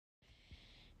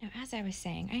Now, as I was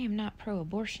saying, I am not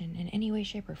pro-abortion in any way,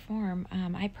 shape, or form.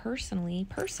 I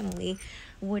personally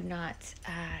would not,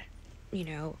 you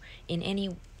know, in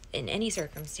any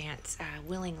circumstance,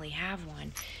 willingly have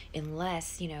one,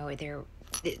 unless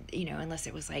unless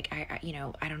it was like I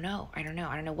don't know, I don't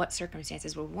know what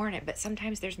circumstances would warrant it. But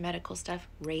sometimes there's medical stuff,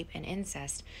 rape and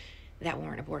incest, that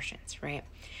warrant abortions, right?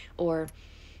 Or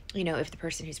if the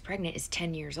person who's pregnant is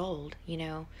 10 years old,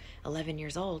 11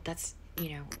 years old, that's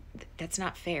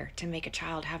not fair to make a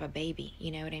child have a baby.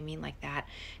 You know what I mean? Like that.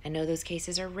 I know those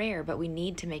cases are rare, but we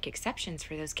need to make exceptions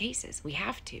for those cases. We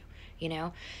have to, you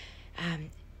know.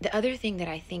 The other thing that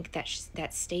I think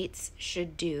that states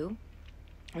should do,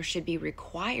 or should be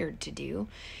required to do,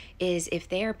 is if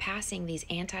they are passing these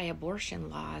anti-abortion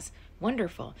laws,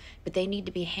 wonderful, but they need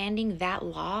to be handing that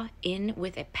law in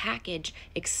with a package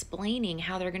explaining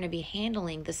how they're going to be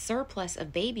handling the surplus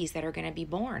of babies that are going to be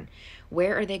born.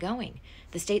 Where are they going?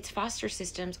 The state's foster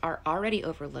systems are already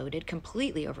overloaded,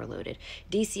 completely overloaded.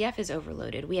 DCF is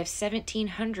overloaded. We have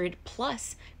 1,700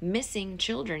 plus missing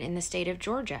children in the state of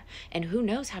Georgia, and who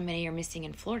knows how many are missing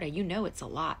in Florida. It's a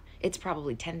lot. It's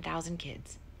probably 10,000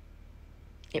 kids.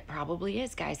 It probably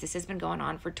is, guys. This has been going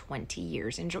on for 20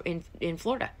 years in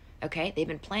Florida. Okay, they've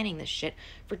been planning this shit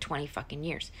for 20 fucking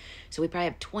years. So we probably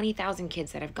have 20,000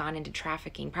 kids that have gone into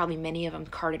trafficking. Probably many of them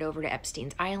carted over to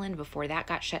Epstein's Island before that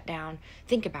got shut down.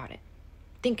 Think about it.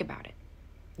 Think about it.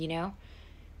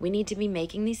 We need to be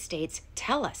making these states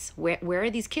tell us where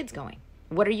are these kids going?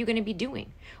 What are you going to be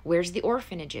doing? Where's the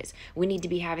orphanages? We need to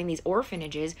be having these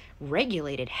orphanages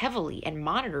regulated heavily and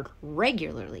monitored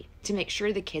regularly to make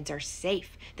sure the kids are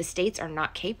safe. The states are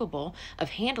not capable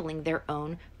of handling their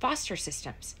own foster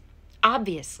systems.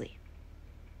 Obviously.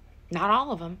 Not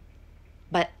all of them,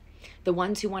 but the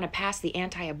ones who want to pass the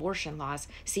anti-abortion laws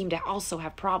seem to also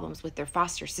have problems with their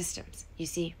foster systems, you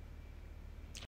see?